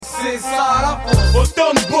C'est ça la France.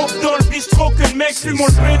 Autant de beauf dans le bistrot que de mecs fument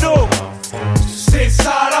le pédo. C'est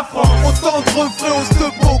ça la France. Autant de refrains au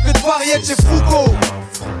stepo que de variétés chez Foucault.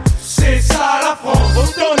 C'est ça la France.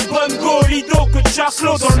 Autant de bonnes go lido que de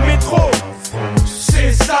chasselots dans le métro.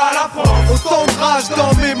 C'est ça la France. Autant de rage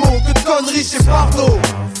dans mes mots que de conneries chez Bardot.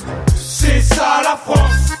 C'est ça la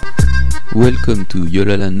France. Welcome to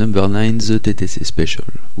Yolala number 9, the TTC special.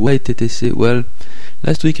 Why TTC? Well,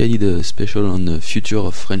 last week I did a special on the future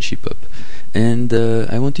of French hip-hop. And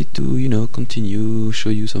I wanted to, continue,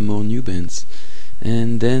 show you some more new bands.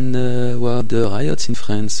 And then, the riots in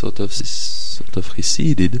France sort of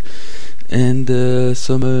receded. And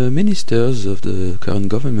some ministers of the current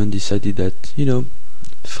government decided that,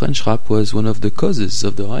 French rap was one of the causes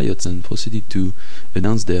of the riots and proceeded to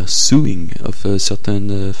announce their suing of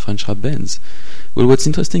certain French rap bands. Well, what's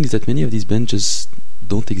interesting is that many of these bands just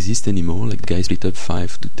don't exist anymore, like the guys split up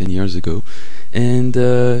 5 to 10 years ago. And,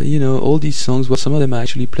 all these songs, some of them are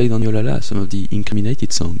actually played on Yolala, some of the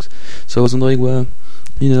incriminated songs. So I was wondering,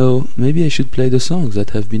 maybe I should play the songs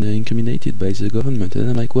that have been incriminated by the government. And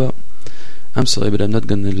I'm like, I'm sorry, but I'm not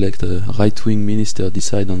gonna let a right-wing minister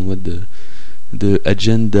decide on what the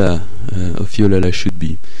agenda of Yolala should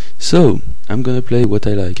be. So I'm gonna play what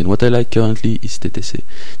I like, and what I like currently is TTC.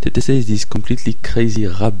 TTC is this completely crazy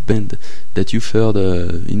rap band that you've heard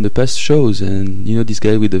in the past shows, and this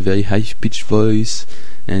guy with a very high-pitched voice,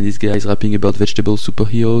 and this guy is rapping about vegetable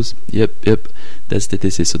superheroes. Yep, that's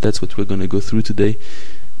TTC. So that's what we're gonna go through today.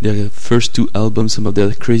 Their first 2 albums, some of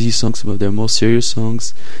their crazy songs, some of their more serious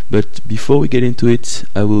songs. But before we get into it,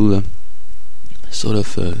 I will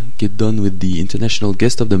get done with the international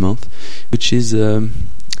guest of the month, which is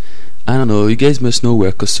I don't know, you guys must know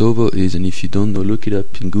where Kosovo is, and if you don't know, look it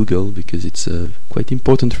up in Google, because it's a quite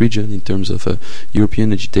important region in terms of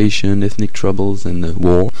European agitation, ethnic troubles, and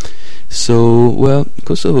war. So,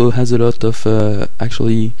 Kosovo has a lot of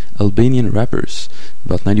actually Albanian rappers.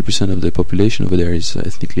 About 90% of the population over there is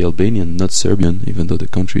ethnically Albanian, not Serbian, even though the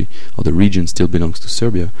country or the region still belongs to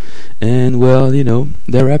Serbia. And,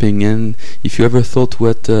 they're rapping, and if you ever thought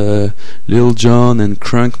what Lil Jon and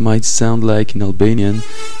Crunk might sound like in Albanian,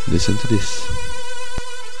 listen to this.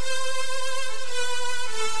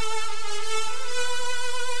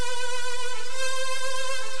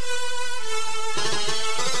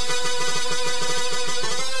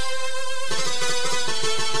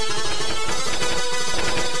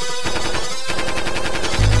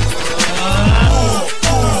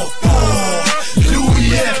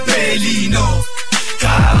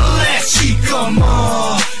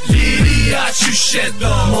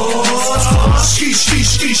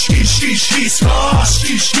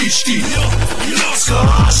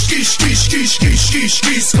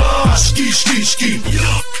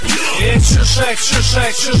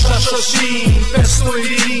 Shoshin, besnoj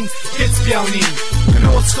lirin, këtë spjaunin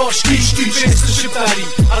Knot s'ka shki, besë të shqiptari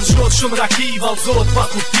Arshkot shumë raki, valzot pa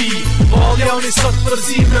kupti Valja unë i sot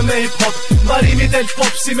përzime me hip-hop Mbarimi del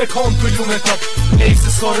pop si me kon të lume top Ej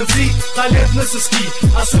se s'ka rëndzi, talent nësë s'ki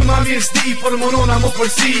Asur ma mirë s'di, për monona mu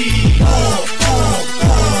përzi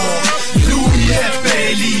Luje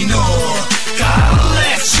Belino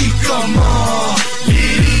Karleci komo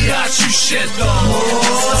Liria qyshe do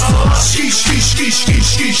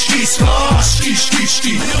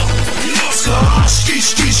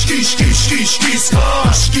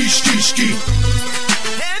Shki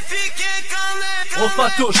O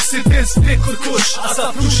fatush, si t'es kur kush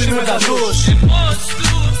Asa prushin me dalush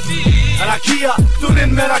Rakia,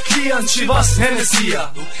 tunin me rakia Në qivas Henesia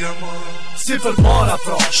Si për para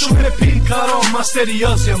pra Shumë e pin karon, ma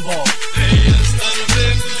serios jem bo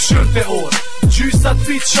Qërte orë Gjysat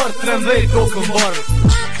fit qërë 13 do këmbarë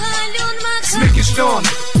Smik i shton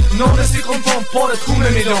None si kom thon pare t'ku me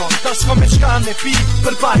milon Ta s'ka me qka me pi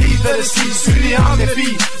Për pahi dhe resi Syni a me pi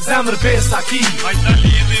Zemër besa ki Majta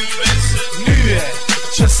lidhin bese Nye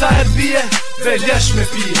Që sa e bje Veljesh me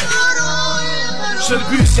pije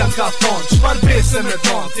Shërbys jam ka thon Qfar bese me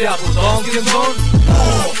thon Tja po dongin dhon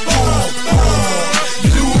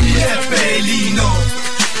Luje Belino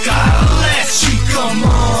Karleci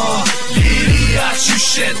komo Liria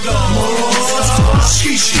qyshe do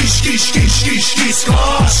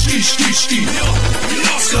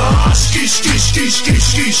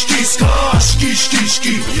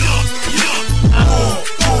Shki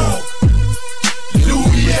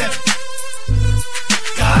Luje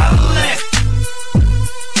Karlet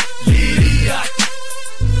Liria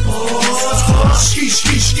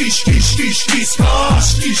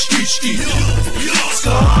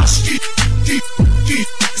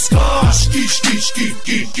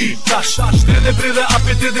tash Tre dhe brille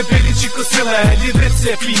apet dhe beli që kësile Lidrit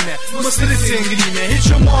se pime, mos rrisi ngrime Hiq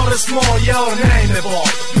që marrës ma, ja o nej me ba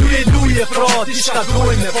Luje pra, ti shka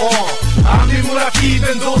doj me ba Ami muraki,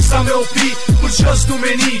 vendosa me opi Kur qës du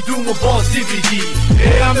me ni, du mu bas DVD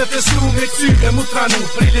E jam e festu me cyke mu tranu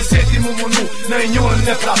Prej leseti mu munu, në njën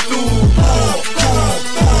me praptu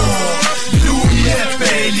Luje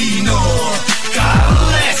Belino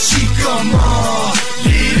Kalle qikëma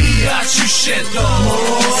Liria qyshedo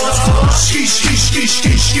Shki shki shki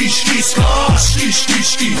shki shki shki Ska shki shki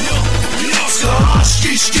shki Ska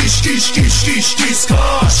shki shki shki shki shki shki Ska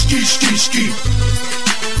shki shki shki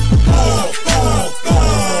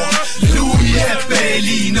Luje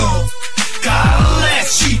Belino Kalle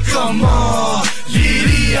qikëma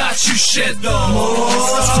Liria qyshedo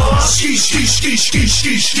Shki shki shki shki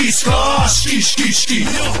shki shki Ska shki shki shki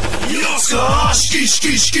Ska shki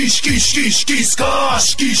shki shki shki shki shki Ska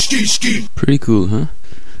shki shki shki. Pretty cool, huh?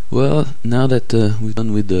 Well, now that we've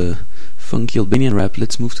done with the funky Albanian rap,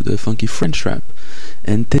 let's move to the funky French rap.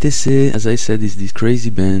 And TTC, as I said, is this crazy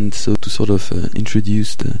band, so to sort of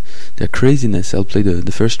introduce their craziness, I'll play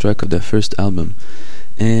the first track of their first album.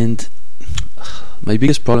 And my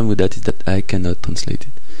biggest problem with that is that I cannot translate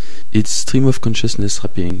it. It's stream of consciousness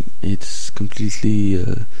rapping. It's completely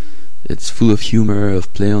it's full of humor,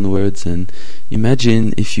 of play on words, and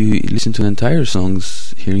imagine if you listen to an entire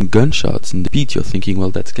songs hearing gunshots in the beat, you're thinking, well,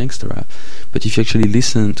 that's gangster rap. But if you actually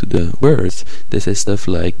listen to the words, they say stuff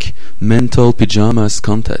like mental pajamas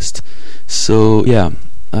contest. So yeah,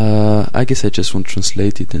 I guess I just won't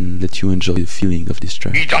translate it and let you enjoy the feeling of this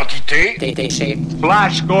track. Identité TTC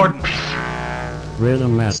Flash Gordon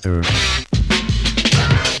Rhythm Master.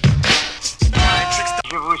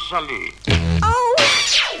 Je vous salue.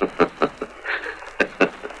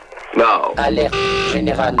 No. Alerte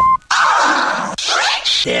générale.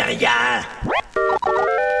 C'est rien.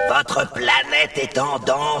 Votre planète est en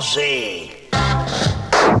danger.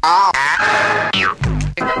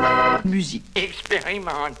 Musique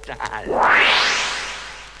expérimentale.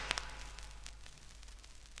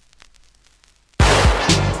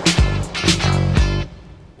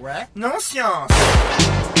 Ouais. Non science.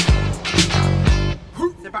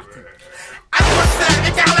 C'est parti. Atmosphère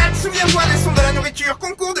écarlate, souviens-toi des sons de la nourriture,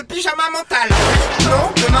 concours de pyjama mental. Oui,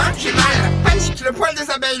 non, demain, j'ai mal. Panique, le poil des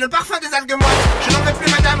abeilles, le parfum des algues moites. Je n'en veux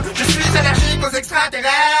plus madame, je suis allergique aux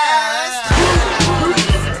extraterrestres.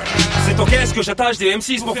 C'est en caisse que j'attache des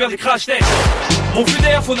M6 pour faire des crash tests. Mon flux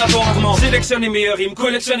d'air phonatoirement sélectionne les meilleurs rimes,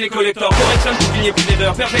 collectionne les collecteurs, correctionne pour qu'il n'y ait plus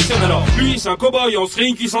d'erreurs, perfectionne alors. Lui, c'est un cow-boy en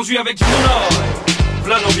string qui s'ensuit avec du monoï.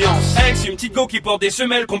 V'là l'ambiance. Ex, une petite go qui porte des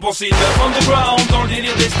semelles compensées. Une meuf underground dans le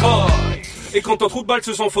délire des destroy. Et quand un trou de balle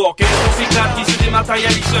se sent fort, qu'est-ce qu'on s'éclate, qui se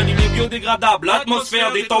dématérialise seul, il est biodégradable,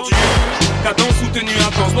 l'atmosphère détendue. Cadence soutenue,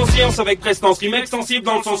 intense, non science avec prestance, rime extensive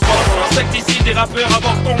dans le sens fort. Insecticide des rappeurs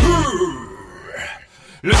abordent ton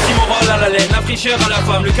le cimorol à la laine, la fricheur à la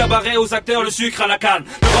femme, le cabaret aux acteurs, le sucre à la canne.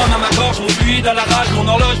 Le rhum à ma gorge, mon fluide à la rage, mon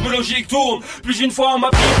horloge biologique tourne. Plus d'une fois on m'a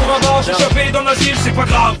pris pour un barge, j'ai chopé dans l'asile, c'est pas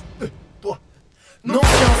grave.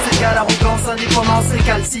 Non-science égale arrogance, indépendance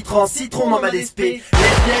égale citron dans ma DSP.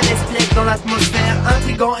 Lesbienne, espiègle dans l'atmosphère,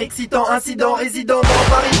 intrigant, excitant, incident, résident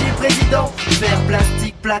dans Paris, ville président. Fer,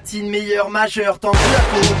 plastique, platine, meilleur, majeur, tendu à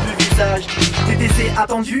corrompu visage. TTC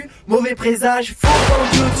attendu, mauvais présage, faux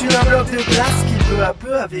tendu au-dessus d'un bloc de glace qui peu à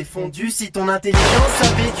peu avait fondu. Si ton intelligence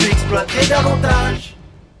savait, tu exploiterais davantage.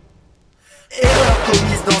 Erreur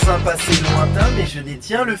commise dans un passé lointain, mais je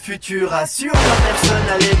détiens le futur. Assure ma personne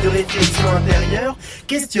à l'aide de réflexion intérieure.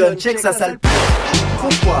 Questionne, check sa sale pute.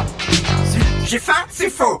 Pourquoi? J'ai faim, c'est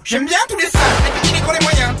faux. J'aime bien tous les seins, les petits, les gros, les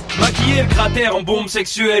moyens. Maquiller le cratère en bombe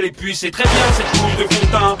sexuelle. Et puis c'est très bien cette couche de fond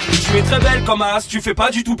de teint. Tu es très belle comme as, tu fais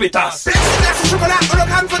pas du tout pétasse. Plexiglas au chocolat,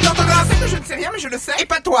 hologramme, faute d'orthographe. C'est que je ne sais rien mais je le sais, et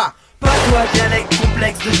pas toi. Pas toi, dialecte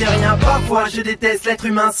complexe de terrien. Parfois je déteste l'être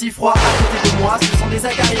humain si froid. À côté de moi, ce sont des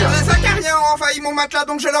acariens. Les acariens ont envahi mon matelas,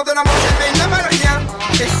 donc je leur donne à manger, mais ils n'avalent rien.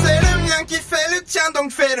 Et c'est le mien qui fait le tien,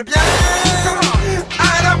 donc fais le bien.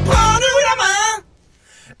 Alors prends-nous la main.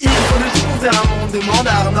 Il faut de tout pour faire un monde, demande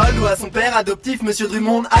à Arnold ou à son père adoptif, Monsieur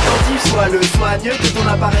Drummond. Attentif, sois le soigneux de ton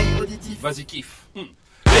appareil auditif. Vas-y, kiffe.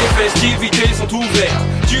 Les festivités sont ouvertes.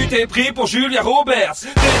 Tu t'es pris pour Julia Roberts.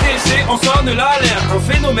 TTC en sonne l'alerte. Un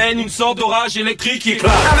phénomène, une sorte d'orage électrique qui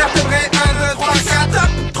éclate. Invertébré, 1, 2, 3, 4,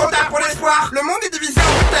 top. Trop tard pour l'espoir. Le monde est divisé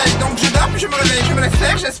en bouteilles. Donc je dors, puis je me réveille, je me laisse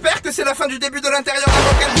faire. J'espère que c'est la fin du début de l'intérieur d'un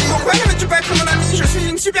bocal vide. Pourquoi ne veux-tu pas être mon ami? Je suis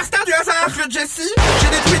une superstar du hasard. Claude Jessie, j'ai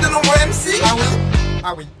détruit de nombreux MC. Ah oui?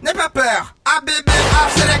 Ah oui. N'aie pas peur. ABBA,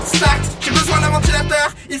 select, start. J'ai besoin d'un ventilateur.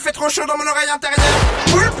 Il fait trop chaud dans mon oreille intérieure.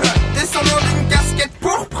 Poulpe, descendant d'une cascade. casquette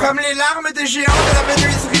pourpre, comme les larmes des géants de la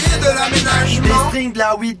menuiserie et de l'aménagement. Des strings, de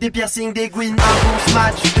la weed, des piercings, des gouines. Un bon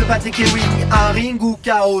match de Patrick Ewing. Un ring ou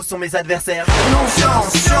chaos sont mes adversaires.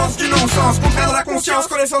 Non-science, science du non-sens, contraire de la conscience,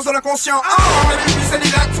 connaissance de l'inconscient. Oh, mes pupilles se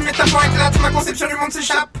dilatent, mes tapants éclatent, ma conception du monde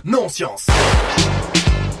s'échappe. Non-science.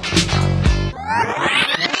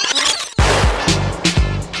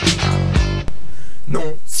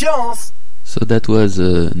 Non-science. So that was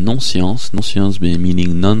non-science, non-science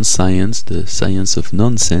meaning non-science, the science of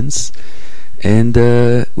nonsense. And,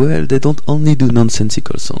 well, they don't only do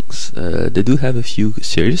nonsensical songs. They do have a few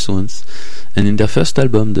serious ones. And in their first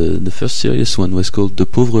album, the first serious one was called The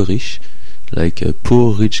Pauvre Riche, like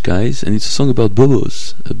poor rich guys. And it's a song about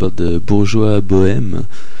bobos, about the bourgeois bohème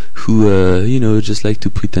who, just like to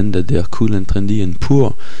pretend that they are cool and trendy and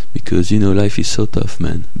poor because, life is so tough,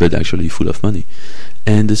 man, but actually full of money.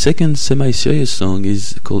 And the second semi-serious song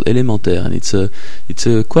is called Élémentaire, and it's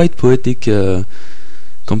a quite poetic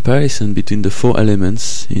comparison between the four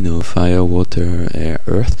elements, fire, water, air,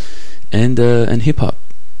 earth, and hip-hop,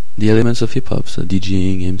 the elements of hip-hop, so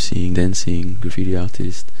DJing, MCing, dancing, graffiti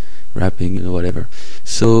artist, rapping, whatever.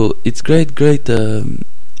 So it's great,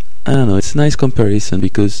 I don't know, it's a nice comparison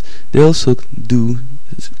because they also do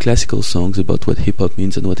classical songs about what hip-hop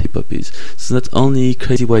means and what hip-hop is. It's not only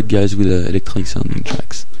crazy white guys with electronic sounding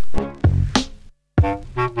tracks.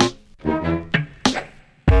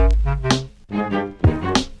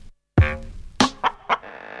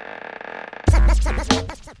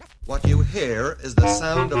 What you hear is the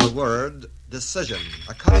sound of the word decision,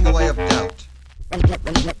 a cutting away of doubt,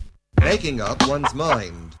 making up one's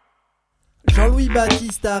mind. Jean-Louis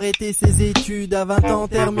Baptiste a arrêté ses études. À 20 ans en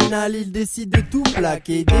terminale, il décide de tout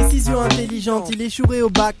plaquer. Décision intelligente, il échouerait au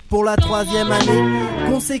bac pour la 3e année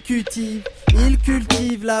consécutive. Il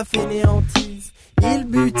cultive la fainéantise. Il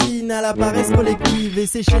butine à la paresse collective et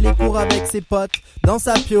sécher les cours avec ses potes. Dans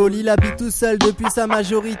sa piole, il habite tout seul depuis sa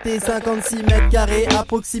majorité. 56 mètres carrés à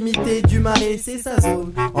proximité du marais, c'est sa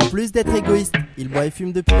zone. En plus d'être égoïste, il boit et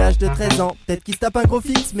fume depuis l'âge de 13 ans. Peut-être qu'il se tape un gros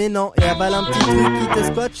fixe, mais non. Et avale un petit truc qui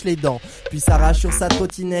te scotche les dents. Puis s'arrache sur sa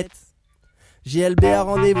trottinette. JLB a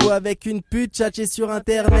rendez-vous avec une pute tchatchée sur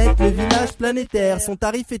internet. Le village planétaire, son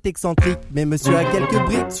tarif est excentrique. Mais monsieur a quelques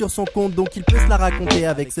briques sur son compte, donc il peut se la raconter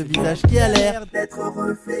avec ce visage qui a l'air d'être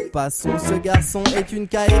refait. Passons, ce garçon est une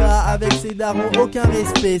caïra avec ses darons, aucun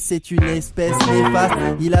respect. C'est une espèce néfaste,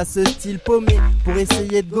 il a ce style paumé pour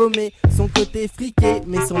essayer de gommer son côté friqué.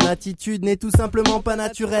 Mais son attitude n'est tout simplement pas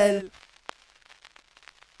naturelle.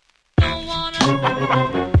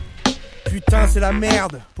 Putain, c'est la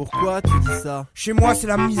merde. Pourquoi tu dis ça? Chez moi, c'est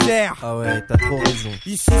la misère. Ah ouais, t'as trop raison.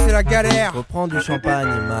 Ici, c'est la galère. Reprends du champagne,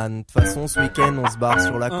 man. De toute façon, ce week-end, on se barre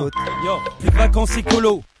sur la côte. Yo, les vacances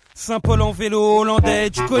écolo. Saint-Paul en vélo hollandais,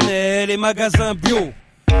 tu connais les magasins bio.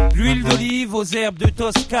 L'huile d'olive aux herbes de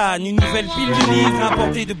Toscane. Une nouvelle pile de livres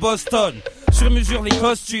importés de Boston. Sur mesure les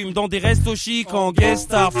costumes dans des restos chics en guest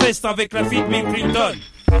star. Fest avec la fille de Bill Clinton.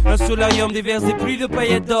 Un solarium déverse des pluies de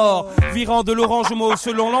paillettes d'or, virant de l'orange au mauve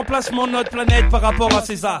selon l'emplacement de notre planète par rapport à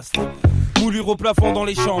ses astres. Moulure au plafond dans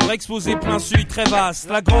les chambres, exposé plein sud très vaste.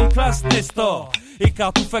 La grande classe Nestor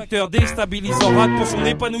écarte tout facteur déstabilisant, rate pour son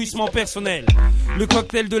épanouissement personnel. Le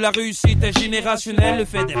cocktail de la réussite est générationnel, le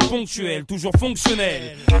fait d'être ponctuel, toujours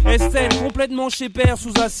fonctionnel. Estelle complètement chez père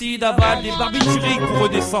sous acide, avale des barbituriques pour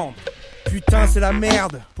redescendre. Putain, c'est la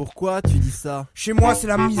merde. Pourquoi tu dis ça? Chez moi, c'est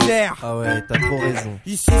la misère. Ah ouais, t'as trop raison.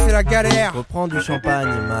 Ici, c'est la galère. Reprends du champagne,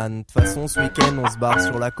 man. De toute façon, ce week-end, on se barre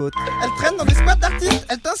sur la côte. Elle traîne dans des squats d'artistes.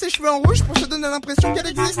 Elle teint ses cheveux en rouge pour se donner l'impression qu'elle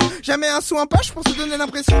existe. Jamais un sou en poche pour se donner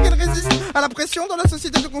l'impression qu'elle résiste à la pression dans la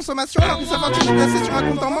société de consommation. Alors que sa fortune est placée sur un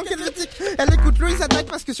compte en banque helvétique. Elle écoute Louis attaque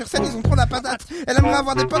parce que sur scène, ils ont trop la patate. Elle aimerait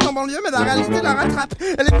avoir des potes en banlieue, mais la réalité la rattrape.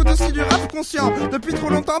 Elle écoute aussi du rap conscient depuis trop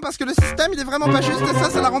longtemps parce que le système, il est vraiment pas juste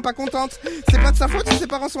et ça la rend pas contente. C'est pas de sa faute si ses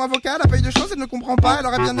parents sont avocats, la paye de choses elle ne comprend pas, elle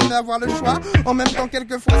aurait bien aimé avoir le choix. En même temps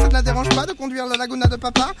quelquefois ça ne la dérange pas de conduire la laguna de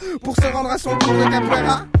papa pour se rendre à son cours de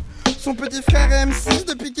capoeira. Son petit frère est MC,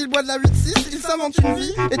 depuis qu'il boit de la 8-6, il s'invente une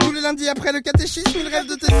vie. Et tous les lundis après le catéchisme, il rêve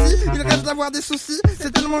de Tessie, il rêve d'avoir des soucis.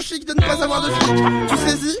 C'est tellement chic de ne pas avoir de flic, tu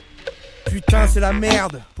saisis? Putain, c'est la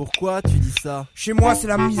merde. Pourquoi tu dis ça? Chez moi, c'est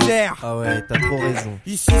la misère. Ah ouais, t'as trop raison.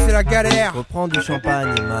 Ici, c'est la galère. Reprends du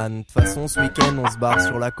champagne, man. De toute façon, ce week-end, on se barre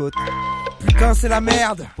sur la côte. Putain, c'est la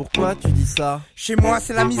merde. Pourquoi tu dis ça? Chez moi,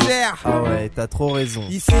 c'est la misère. Ah ouais, t'as trop raison.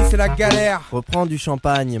 Ici, c'est la galère. Reprends du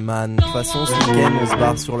champagne, man. De toute façon, ce week-end, on se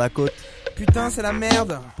barre sur la côte. Putain, c'est la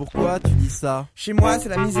merde. Pourquoi tu dis ça? Chez moi, c'est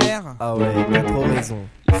la misère. Ah ouais, t'as trop raison.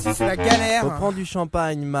 Ici, c'est la galère. Reprends du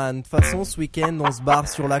champagne, man. De toute façon, ce week-end, on se barre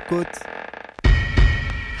sur la côte.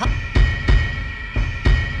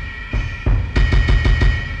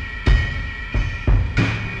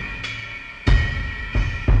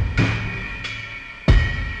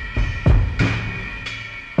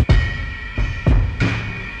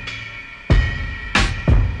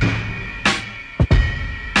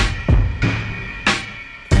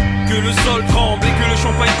 le sol tremble et que le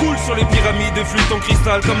champagne coule sur les pyramides de flûte en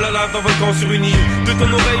cristal comme la lave d'un volcan sur une île. De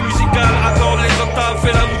ton oreille musicale accorde les octaves,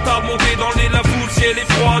 fait la moutarde monter dans les la foule, ciel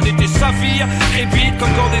est froide et tes saphirs crépitent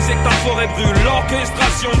comme quand des hectares forêt brûlent.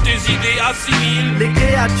 L'orchestration de tes idées assimile. Les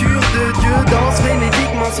créatures de Dieu dansent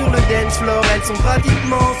frénétiquement sur le dance floor. Elles sont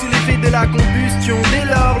pratiquement sous l'effet de la combustion. Dès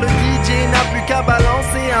lors le DJ n'a plus qu'à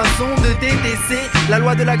balancer un son de TTC. La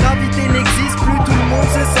loi de la gravité n'existe plus, tout le monde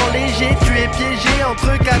se sent léger. Tu es piégé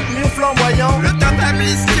entre quatre murs flamboyants. Le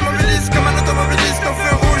turntabliste immobilise comme un automobiliste au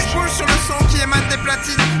feu rouge. Bouge sur le son qui émane des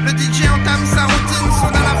platines. Le DJ entame sa routine,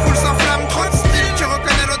 son à la foule s'enflamme. Trop de style, tu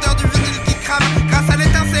reconnais l'odeur du vinyle qui crame. Grâce à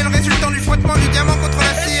l'étincelle résultant du frottement du diamant contre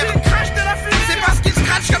la cire. C'est parce qu'il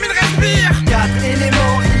scratch comme il respire. Quatre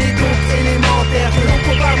éléments, il est donc élémentaire que l'on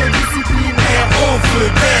compare nos disciplines. Air, eau, feu,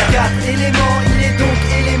 terre. Quatre éléments, il est donc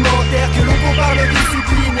élémentaire que l'on compare nos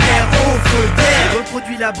disciplines. Air, eau, feu, terre. Il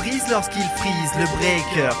reproduit la brise lorsqu'il frise. Le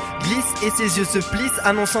breaker glisse et ses yeux se plissent,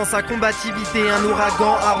 annonçant sa combativité. Un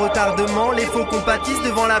ouragan à retardement, les faux compatissent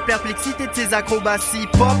devant la perplexité de ses acrobaties.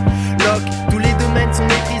 Pop, lock, tous les domaines sont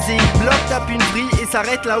maîtrisés. Il bloque, tape une brille et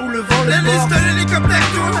s'arrête là où le vent le porte. L'hélice de l'hélicoptère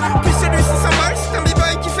tourne, puis celui-ci s'envole. C'est un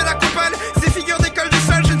b-boy qui fait la coupole. Ces figures d'école du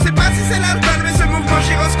sol, je ne sais pas si c'est l'alcool, mais ce mouvement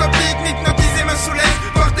gyroscopique m'hypnotise et me soulève.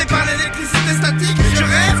 Porté par l'électricité statique, je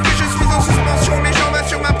rêve que je suis en suspension. Mes jambes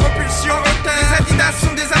assurent ma propulsion. Les Adidas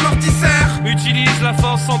sont des amortisseurs. Utilise la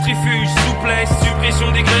force centrifuge, souplesse,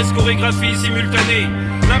 suppression des graisses, chorégraphie simultanée.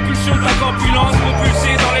 L'impulsion de la corpulence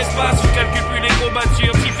propulsée dans l'espace. Tu calcules plus les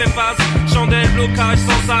courbatures, tu fais face. Chandelle, blocage,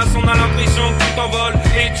 sans sas, on a l'impression que tu t'envoles.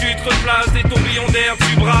 Et tu te replaces, des tourbillons d'air,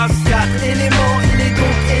 tu brasses. Quatre éléments, il est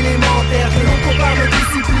donc élémentaire que l'on compare nos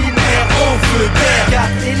disciplines. Air, eau, feu, terre.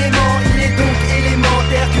 Quatre éléments, il est donc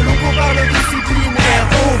élémentaire que l'on compare nos disciplines. Air,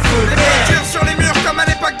 eau, feu, Les terre. peintures sur les murs comme à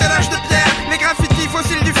l'époque de l'âge de pierre. Les graffitis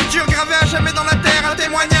fossiles du futur gravés à jamais dans la terre. Un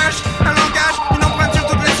témoignage, un langage, une empreinte sur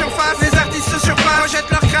toutes les surfaces. Les artistes se surpassent,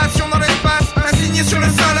 rejettent leur création dans l'espace. Un signe sur le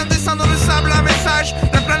sol, un dessin dans le sable, un message.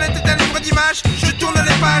 La planète est un livre d'images, je tourne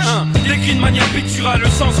les pages. Décrit de manière picturale le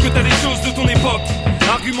sens que t'as des choses de ton époque.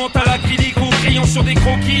 Argumente à l'acrylique au crayon sur des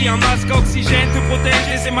croquis. Un masque à oxygène te protège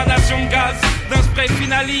des émanations de gaz. D'un spray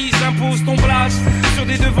finalise, impose ton blast. Sur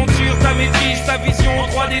des devantures, ta maîtrise, ta vision en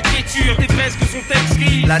droit d'écriture. Tes fresques sont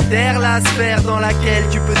exquises. La terre, la sphère dans laquelle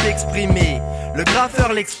tu peux t'exprimer. Le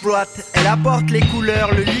graffeur l'exploite, elle apporte les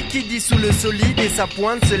couleurs. Le liquide dissout le solide et sa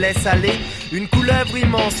pointe se laisse aller. Une couleuvre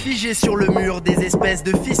immense figée sur le mur. Des espèces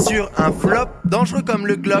de fissures, un flop dangereux comme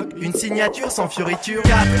le Glock. Une signature sans fioriture.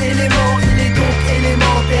 Quatre éléments, il est donc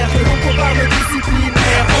élémentaire que l'on compare nos disciplines.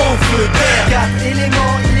 Air, eau, feu, terre. Quatre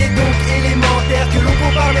éléments, il est donc élémentaire que l'on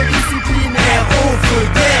compare nos disciplines. Air, eau, feu,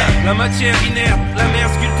 terre. La matière inerte, la mer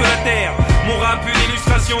sculpte la terre. Mon rap une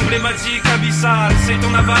illustration emblématique, abyssale. C'est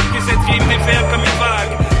ton aval que cette rime déferle comme une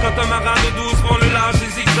vague. Quand un marin de 12 prend le large des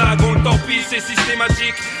zigzags, on le torpille, c'est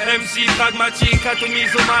systématique. MC pragmatique, atomise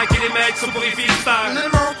au mic et les mecs soporifiques stag.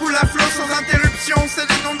 L'élément coule à flot sans interruption. C'est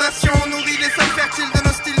l'inondation, on nourrit les sols fertiles de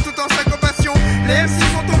nos styles tout en syncopation. Les MC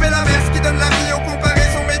font tomber la verse qui donne la vie aux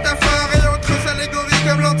comparaisons, métaphores et autres allégories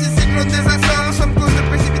comme l'anticyclone des Açores. Nous sommes cause de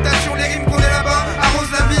précipitation, les rimes qu'on élabore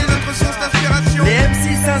arrosent la ville, notre source d'inspiration. Les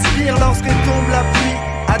MC s'inspirent lorsque tombe la pluie,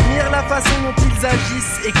 admirent la façon dont ils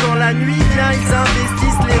agissent. Et quand la nuit vient, ils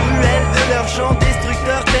investissent les ruelles de leurs champs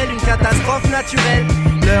destructeurs, telle une catastrophe naturelle.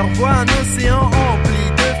 Leur voix un océan empli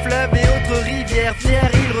de fleuves et autres rivières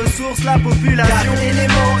fières, ils ressourcent la population. Quatre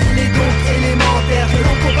éléments, il est donc élémentaire que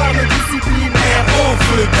l'on compare nos disciplines. Air, eau,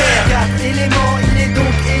 feu, terre. Quatre éléments, il est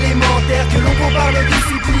donc élémentaire que l'on compare nos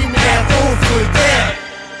disciplines. Air, eau, feu, terre.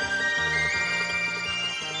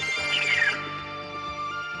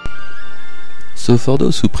 So for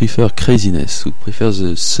those who prefer craziness, who prefer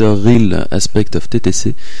the surreal aspect of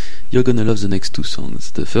TTC, you're gonna love the next two songs.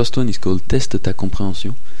 The first one is called Teste ta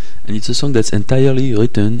compréhension, and it's a song that's entirely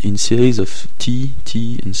written in series of T,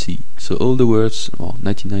 T, and C. So all the words, or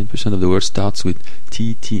 99% of the words starts with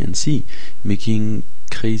T, T, and C, making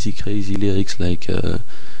crazy lyrics like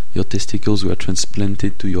your testicles were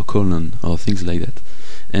transplanted to your colon, or things like that.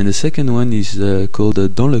 And the second one is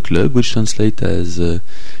called Dans le club, which translates as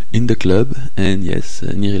in the club, and yes,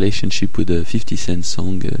 any relationship with a 50 Cent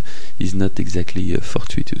song is not exactly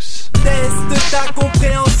fortuitous. Teste ta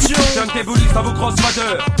compréhension. J'aime tes boulistes à vos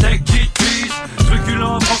crossfadeurs, tech, quiz,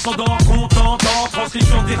 truculent, transcendant, contentant,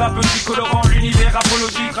 transcription thérapeutique, colorant l'univers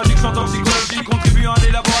apologique, traduction toxicologique, contribuant à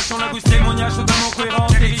l'élaboration linguistique, témoignage totalement cohérent,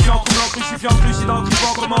 terrifiant, troublant, crucifiant, lucidant,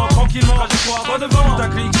 clipant, comment, tranquillement, trajectoire, droit devant, ta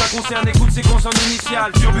clique, ça concerne, écoute ses consonnes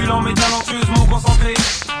initiales, turbulent mais talentueusement concentré.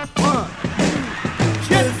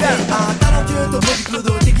 Je fais un talentueux topo du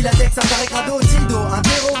clodo, tequila tex, un taré crado, tido, un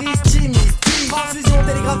terroriste chimiste, transfusion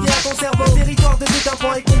télégraphiée à ton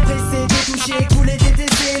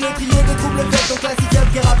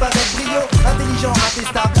intelligents,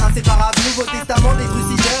 intestables, inséparables. Nouveau testament des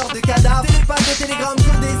trucideurs de cadavres. Télépathe de télégramme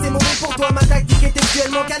codé, c'est mauvais pour toi. Ma tactique est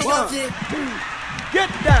textuellement calligraphiée. Get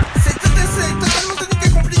down. C'est TTC, totalement tonique et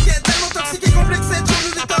compliqué, tellement toxique et complexé.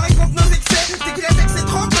 Trouve-nous des torts et compte nos excès. T'es qu'il attaque, c'est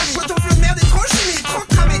trop connu. Vois ton flot de merde est trop chimique, trop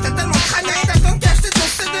cramé. T'as tellement cramé, t'attends qu'à acheter ton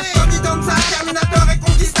CD. Tony Danza, Terminator et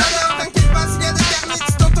Conquistador. T'inquiète pas s'il y a des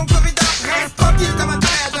termites dans ton corridor. Reste tranquille comme un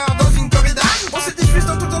toréador dans une corrida. On se diffuse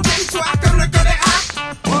dans tout ton territoire comme le choléra.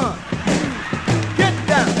 Get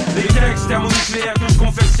down. Les textes thermonucléaires que je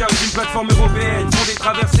confectionne d'une plateforme européenne font des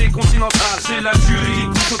traversées continentales. C'est la jury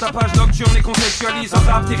sur ta page nocturne et contextualise un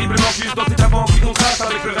rap terriblement juste dans tes tapants qui contrastent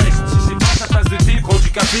avec le reste. Si c'est pas ta tasse de thé, prends du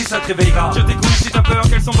café, ça te réveillera. Je t'écoute si t'as peur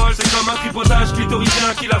qu'elle s'envole, c'est comme un tripotage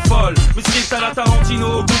clitoridien qui l'affole. Mes scripts à la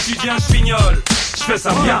Tarantino, au quotidien je fignole. Je fais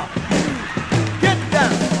ça bien. Get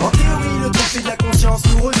down. En théorie, le trophée de la conscience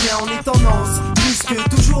nous revient, on est tendance, plus que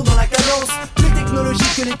toujours dans la cadence. Plus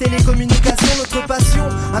technologique que les télécommunications, notre passion,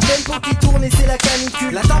 un tempo qui tourne et c'est la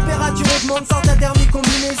canicule. La température augmente sans ta thermique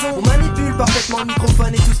combinaison. On manipule parfaitement le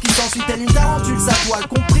microphone et tout ce qui s'ensuit, telle une tarentule, sa poil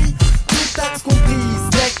compris. Toute taxe comprise,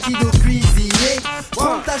 steak, kido, cuisinier.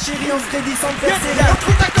 Trompe ta chérie, on se crédit sans te faire serrer. On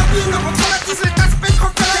trouve ta copine, on traumatise les tasses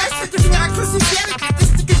pétrocolaires. Et tu finiras crucifié avec les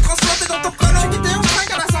testicules transplantés dans ton colon. Tu quittais en train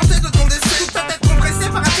qu'à la santé de ton décès. Toute ta tête compressée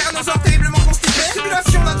par un tyrannosaure terriblement constipé.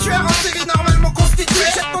 Simulation d'un tueur en série normalement constitué.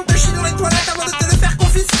 Jette ton touchy dans les toilettes avant de te le faire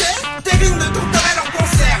confisquer. Des rimes de tourterelle en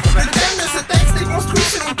concert. Le thème de ce texte est construit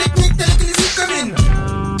selon une technique télékinésique commune.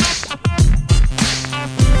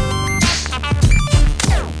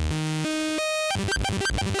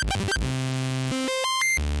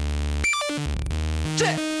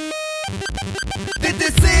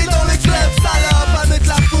 TTC dans le club, salope, à mettre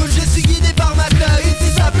la foule, je suis guidé par ma teuf.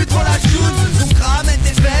 Ici ça pue trop la choune, donc ramène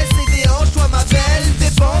tes fesses et tes hanches, toi ma belle.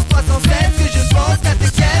 Dépense 307 que je pense qu'à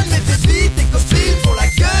tes ken. Mais fais vite, tes copines pour la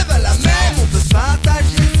gueule à la même. On peut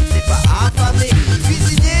partager si t'es pas affamé.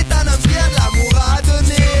 Cuisinier, t'as un homme bien de l'amour à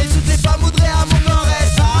donner. Toutes les femmes voudraient à mon corps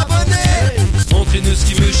être abonné. Entraîneuse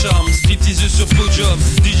qui me charme, stripteaseuse sur podium,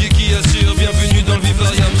 DJ qui assure, bienvenue dans le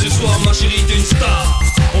vivarium. Ce soir ma chérie t'es une star.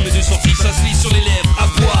 On est de sortie, ça se lit sur les lèvres, à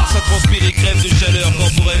boire, ça transpire et crève de chaleur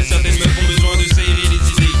corporelle. Certaines meufs ont besoin de s'aérer les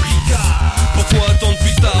idées. Pourquoi attendre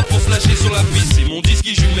plus tard pour se lâcher sur la piste? C'est mon disque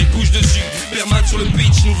qui joue, mes couches dessus. Permate sur le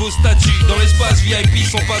pitch, nouveau statut. Dans l'espace VIP,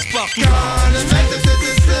 on passe partout. Quand les mecs de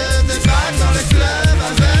TTC débarquent dans les clubs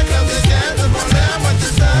avec leur dégaine devant l'air, moitié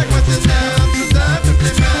sac, moitié nerf, tout ça, toutes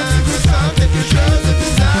les mains, ressentent quelque chose de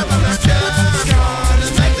bizarre dans leur cœur. Quand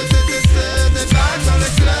les mecs de TTC débarquent dans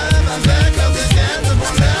les clubs avec leur dégaine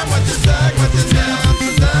devant l'air, moitié sac, moitié nerf,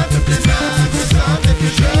 tout ça, toutes les mains, ressentent quelque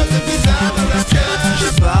chose de bizarre dans leur cœur. Je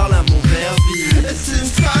parle à mon verbe vide. Et si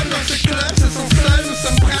une femme dans ce club se sent seule, nous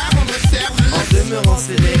sommes prêts à rendre service. En demeurant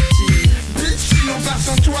sélectif. Bitch, si on part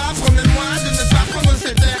sans toi, promets-moi de ne pas prendre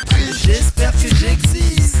cette air triste. J'espère que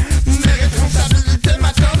j'existe. Mes responsabilités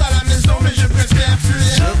m'attendent à la maison, mais je préfère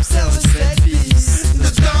fuir. J'observe cette piste. De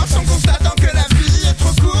danse en constatant que la vie est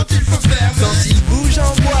trop courte, il faut faire vite. Quand il bouge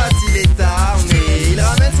en boîte, il est armé. Il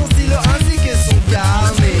ramène son stylo ainsi que son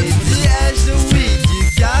carnet. Dis-je de oui, du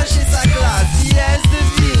cash et sa classe. Si elle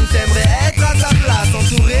devine, t'aimerais être à sa place.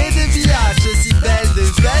 Entouré de villages, aussi belle de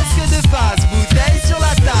fesses que de faces. Bouteille sur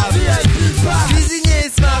la table.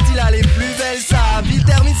 Cuisinier smart, il a les plus belles sables. Il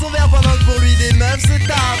termine son verre pendant que pour lui des meufs se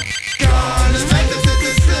tapent. Quand les mecs de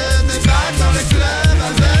TTC débarquent dans les clubs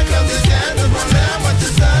avec leur dégaine devant l'air, moitié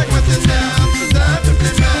sac, moitié nerf, tout ça, toutes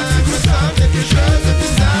les mains, ressentent quelque chose de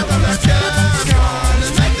bizarre dans leur cœur. Quand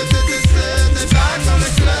les mecs de TTC débarquent dans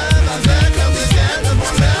les clubs avec leur dégaine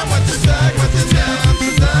devant l'air, moitié sac, moitié nerf,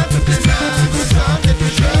 tout ça, toutes les mains, ressentent quelque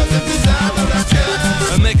chose de bizarre dans leur cœur.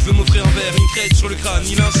 Un mec veut m'offrir un verre, une crête sur le crâne,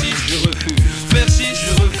 il insiste, je refuse. Persiste,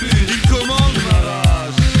 je refuse. Il commande ma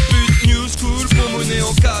rage. Pute new school, pour monnaie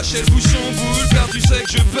en cash, elle bouge son boule car tu sais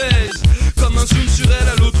que je pèse. Comme un zoom sur elle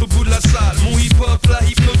à l'autre bout de la salle. Mon hip-hop l'a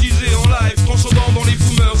hypnotisé en live, transcendant dans les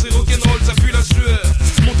boomers. C'est rock'n'roll, ça pue la sueur.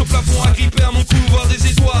 Monte au plafond agrippé à mon cou, voir des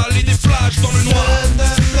étoiles et des flashs dans le noir.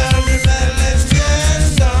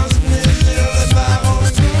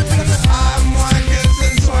 À moins que ce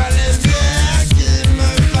ne soit les bières qui me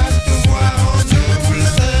fassent tout voir en double.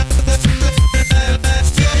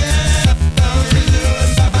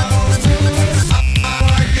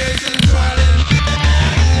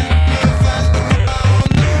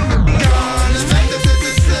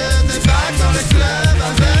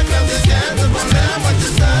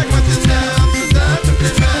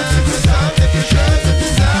 Quelque chose de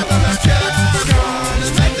bizarre dans la cœur.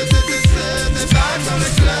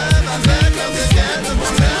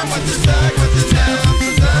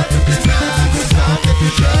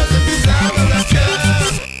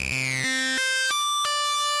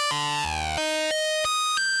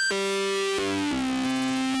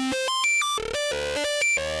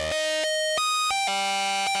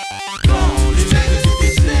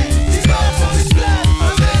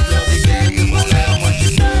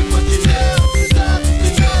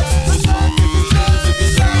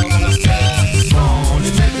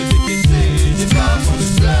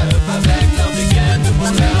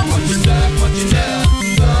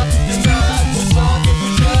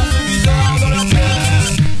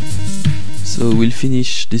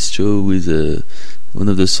 finish this show with one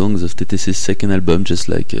of the songs of TTC's second album, just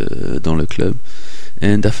like dans le club.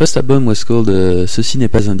 And their first album was called Ceci n'est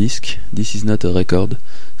pas un disque, This is not a record.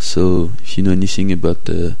 So if you know anything about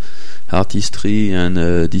art history and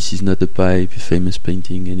This is not a pipe, famous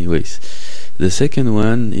painting, anyways. The second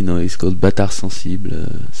one, is called Bâtard Sensible,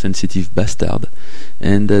 Sensitive Bastard.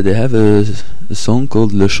 And they have a song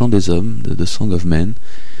called Le Chant des Hommes, the Song of Men.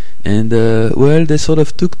 And they sort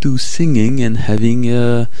of took to singing and having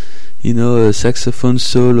a saxophone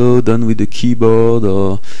solo done with the keyboard,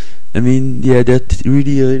 or they're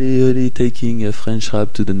really taking French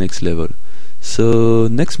rap to the next level. So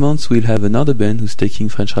next month we'll have another band who's taking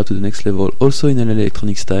French rap to the next level, also in an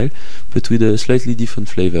electronic style, but with a slightly different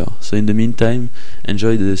flavor. So in the meantime,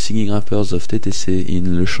 enjoy the singing rappers of TTC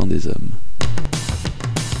in Le Chant des Hommes.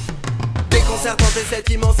 Déconcertant c'est cette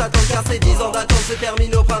immense attente, car ces 10 ans d'attente se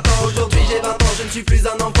terminent au printemps. Aujourd'hui j'ai 20 ans, je ne suis plus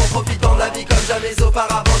un enfant, profitant de la vie comme jamais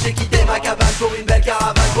auparavant. J'ai quitté ma cabane pour une belle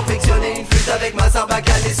caravane, confectionner une flûte avec ma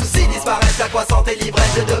sarbacane. Les soucis disparaissent, la croissante et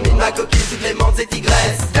l'ivresse, je domine ma coquille, toutes les menthes et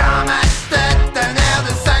tigresses. Dans ma tête, un air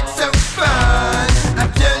de saxophone, un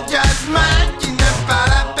vieux jazzman qui ne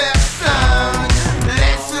parle à personne.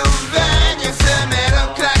 Les souvenirs se mêlent au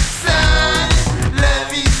klaxon, le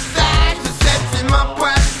visage de cette fille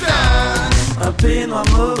m'empoisonne. Un peignoir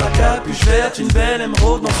mauve à capuche verte, une belle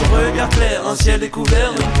émeraude dans son regard clair, un ciel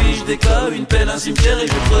découvert, une pige d'éclat, une pelle, un cimetière et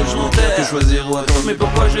je creuse, je m'enterre. Que choisir ou attendre, mais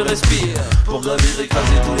pourquoi je respire? Pour gravir,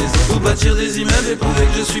 écraser tous les autres, ou bâtir des immeubles et prouver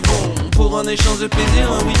que je suis bon. Pour un échange de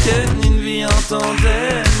plaisir, un week-end, une vie en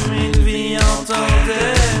tandem, une vie en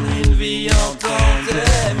tandem, une vie en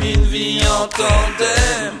tandem, une vie en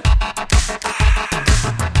tandem.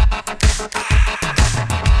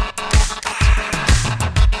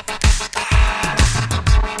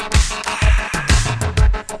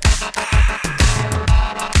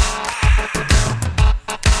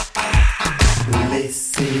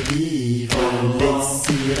 Laissez vivre les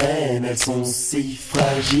sirènes, elles sont si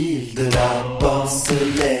fragiles de la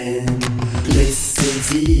porcelaine.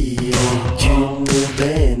 Laissez-y aucune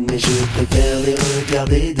aubaine, mais je préfère les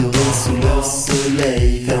regarder dorer sous le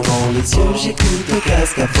soleil. Fermant les yeux, j'écoute le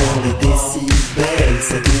casque à fond les décibels.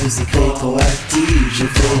 Cette musique rétroactive, je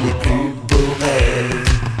fais les plus beaux rêves.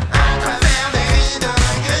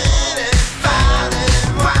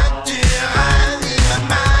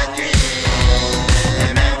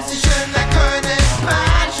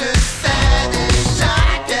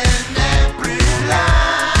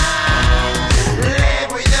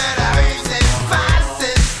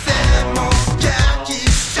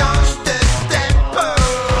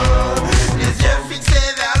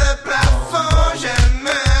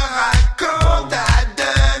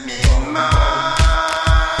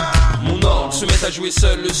 Jouer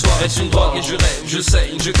seul le soir, est-ce une drogue et je rêve, je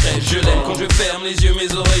saigne, je crève, je l'aime. Quand je ferme les yeux,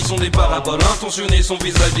 mes oreilles sont des paraboles intentionnées, son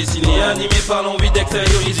visage dessiné, animé par l'envie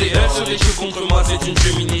d'extérioriser. Elle se réchauffe contre moi, c'est une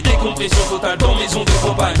cheminée, décompression totale dans maison de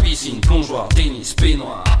campagne, piscine, plongeoir, tennis,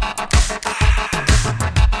 peignoir.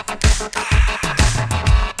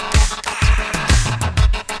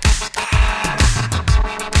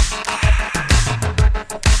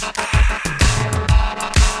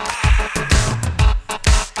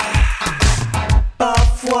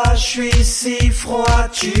 Je suis si froid,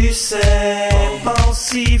 tu sais,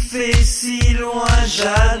 pensif et si loin,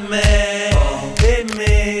 j'admets.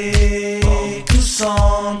 Aimer, tout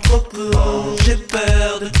semble trop court, j'ai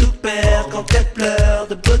peur de tout perdre quand elle pleure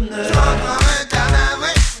de bonheur. Je rentre en retard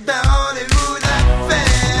navré, d'un rendez-vous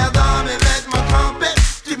d'affaires. Dans mes vêtements trempés,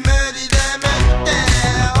 tu me dis de me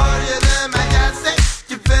taire. Au lieu de m'agacer,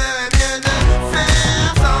 tu ferais mieux de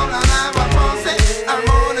faire semblant d'avoir pensé à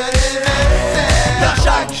mon anniversaire. Car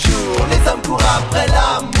chaque jour, les hommes courent après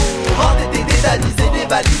l'amour, entêtés, tétanisés,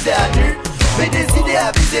 dévalisés à nu. Mais des idées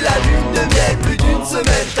à viser la lune de miel, plus d'une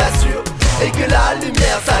semaine, je t'assure. Et que la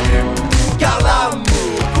lumière s'allume, car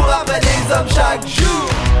l'amour court après les hommes chaque jour.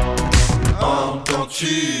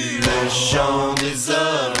 Entends-tu le chant des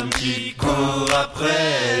hommes qui courent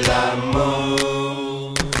après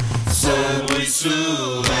l'amour? Ce bruit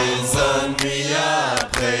sourd résonne nuit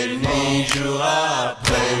après nuit, jour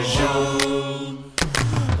après jour.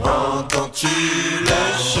 Entends-tu le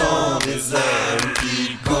chant des hommes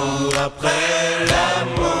qui courent après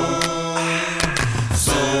l'amour?